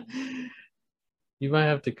 You might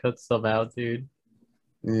have to cut some out, dude.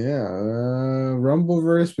 Yeah,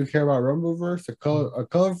 Rumbleverse. We care about Rumbleverse. A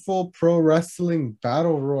colorful pro wrestling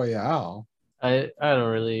battle royale. I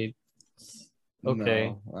don't really.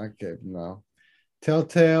 Okay. No, okay, no.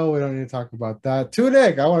 Telltale. We don't need to talk about that.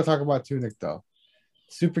 Tunic. I want to talk about Tunic though.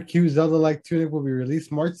 Super cute Zelda-like Tunic will be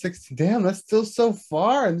released March 16th. Damn, that's still so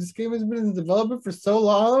far. And this game has been in development for so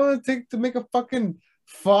long. How long does it take to make a fucking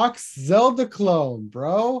Fox Zelda clone,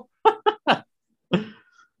 bro?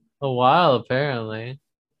 A while, apparently.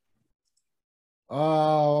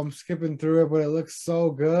 Oh, I'm skipping through it, but it looks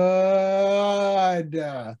so good.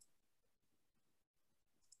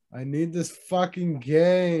 I need this fucking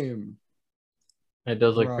game, It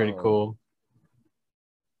does look pretty bro. cool.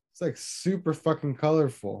 It's like super fucking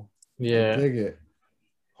colorful. I Yeah. dig it.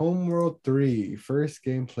 Homeworld 3, first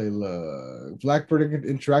gameplay look. Blackbird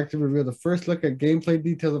Interactive revealed the first look at gameplay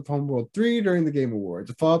details of Homeworld 3 during the Game Awards.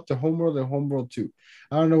 A follow-up to Homeworld and Homeworld 2.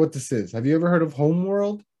 I don't know what this is. Have you ever heard of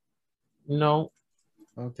Homeworld? No.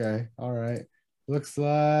 Okay, all right. Looks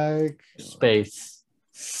like Space.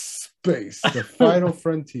 space, the final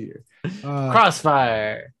frontier.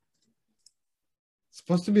 Crossfire.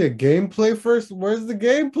 Supposed to be a gameplay first. Where's the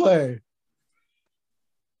gameplay?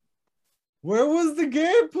 Where was the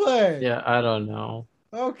gameplay? Yeah, I don't know.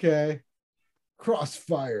 Okay.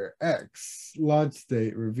 Crossfire X launch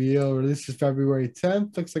date reveal releases February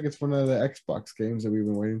 10th. Looks like it's one of the Xbox games that we've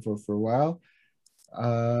been waiting for a while.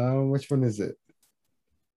 Which one is it?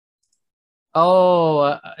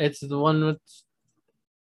 Oh, it's the one with.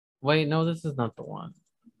 Wait, no, this is not the one.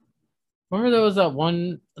 Remember there was that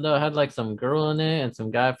one that had like some girl in it and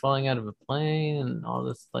some guy falling out of a plane and all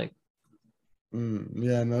this like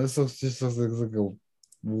Yeah, no, this looks like a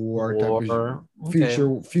war type of war.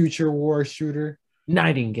 Okay. future war shooter.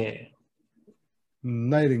 Nightingale.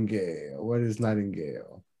 Nightingale. What is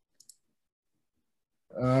Nightingale?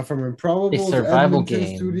 From A Improbable's survival Edmonton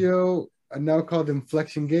game. studio, now called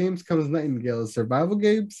Inflection Games, comes Nightingale, a survival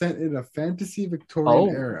game set in a fantasy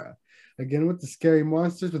Victorian Oh. era. Again, with the scary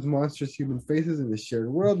monsters with monstrous human faces in the shared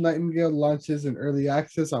world, Nightingale launches in early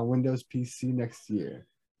access on Windows PC next year.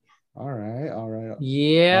 All right, all right.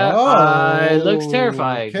 Yeah, looks Oh,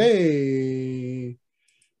 terrifying. okay.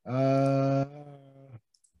 Uh,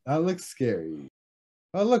 that looks scary.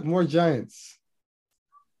 Oh, look, more giants.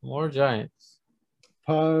 More giants.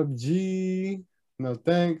 PUBG. No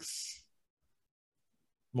thanks.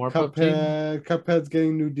 More PUBG. Cuphead's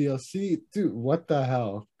getting new DLC. Dude, what the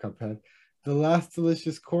hell, Cuphead? The Last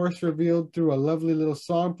Delicious Course revealed through a lovely little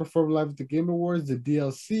song performed live at the Game Awards. The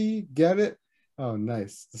DLC, get it? Oh,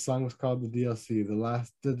 nice. The song was called the DLC,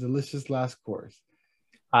 the Delicious Last Course.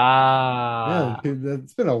 Yeah, Ah.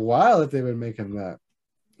 it's been a while that they've been making that.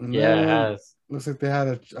 And Yeah, it then has. looks like they had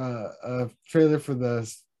a trailer for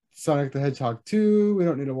the Sonic the Hedgehog 2. We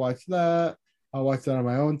don't need to watch that. I'll watch that on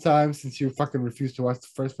my own time since you fucking refused to watch the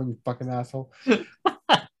first one, you fucking asshole.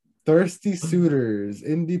 Thirsty Suitors,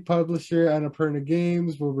 indie publisher Annapurna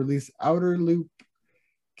Games will release Outer Loop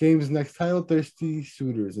Games' next title, Thirsty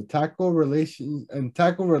Suitors, tackle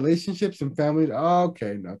relationships and family. Oh,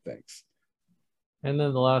 okay, no thanks. And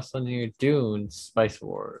then the last one here, Dune, Spice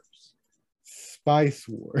Wars. Spice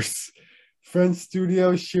Wars. French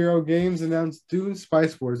studio Shiro Games announced Dune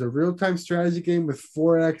Spice Wars, a real-time strategy game with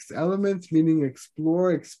 4X elements, meaning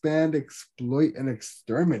explore, expand, exploit, and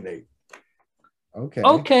exterminate. Okay.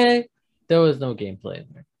 Okay. There was no gameplay in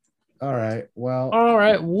there. All right. Well. All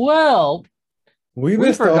right. Well, we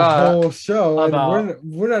missed a whole show, and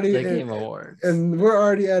we're not even the Game Awards, and we're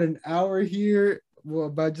already at an hour here. Well,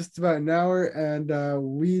 about just about an hour, and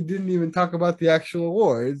we didn't even talk about the actual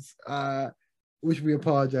awards, which we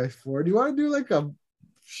apologize for. Do you want to do like a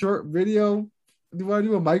short video? Do you want to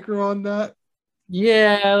do a micro on that?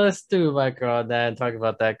 Yeah, let's do a micro on that and talk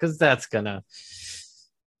about that because that's gonna.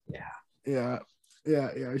 Yeah.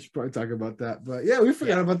 We should probably talk about that. But yeah, we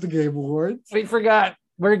forgot about the Game Awards. We forgot.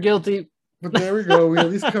 We're guilty. But there we go. We at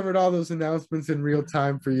least covered all those announcements in real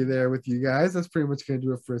time for you there with you guys. That's pretty much going to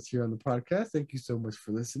do it for us here on the podcast. Thank you so much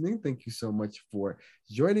for listening. Thank you so much for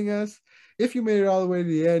joining us. If you made it all the way to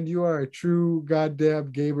the end, you are a true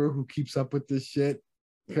goddamn gamer who keeps up with this shit,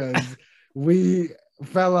 because we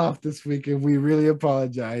fell off this week and we really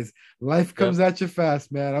apologize. Life comes at you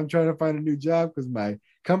fast, man. I'm trying to find a new job because my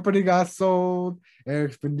company got sold.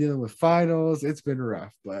 Eric's been dealing with finals. It's been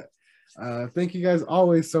rough, but thank you guys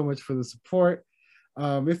always so much for the support.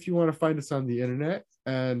 If you want to find us on the internet,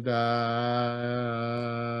 and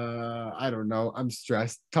I don't know, I'm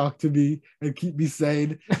stressed, talk to me and keep me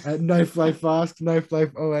sane at Knife Life Osk, Knife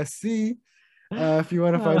Life OSC. If you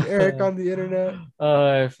want to find Eric on the internet,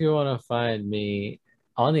 if you want to find me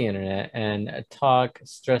on the internet and talk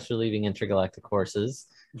stress relieving intergalactic courses,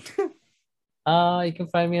 you can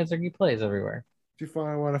find me at Zergy Plays everywhere. If you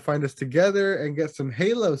want to find us together and get some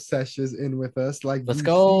Halo sessions in with us, like Let's you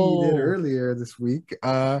go. did earlier this week, you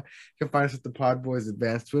can find us at the Pod Boys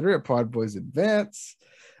Advance Twitter at Pod Boys Advance.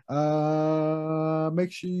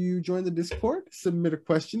 Make sure you join the Discord, submit a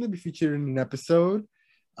question to be featured in an episode.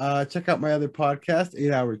 Check out my other podcast,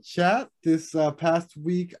 8 Hour Chat. This past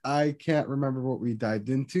week, I can't remember what we dived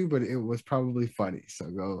into, but it was probably funny. So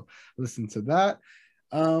go listen to that.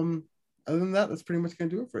 Other than that, that's pretty much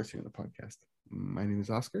going to do it for us here on the podcast. My name is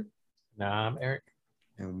Oscar. I'm Eric.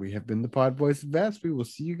 And we have been the Pod Boys Advance. We will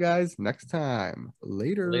see you guys next time.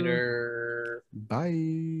 Later. Later. Bye.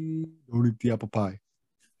 Don't eat the apple pie.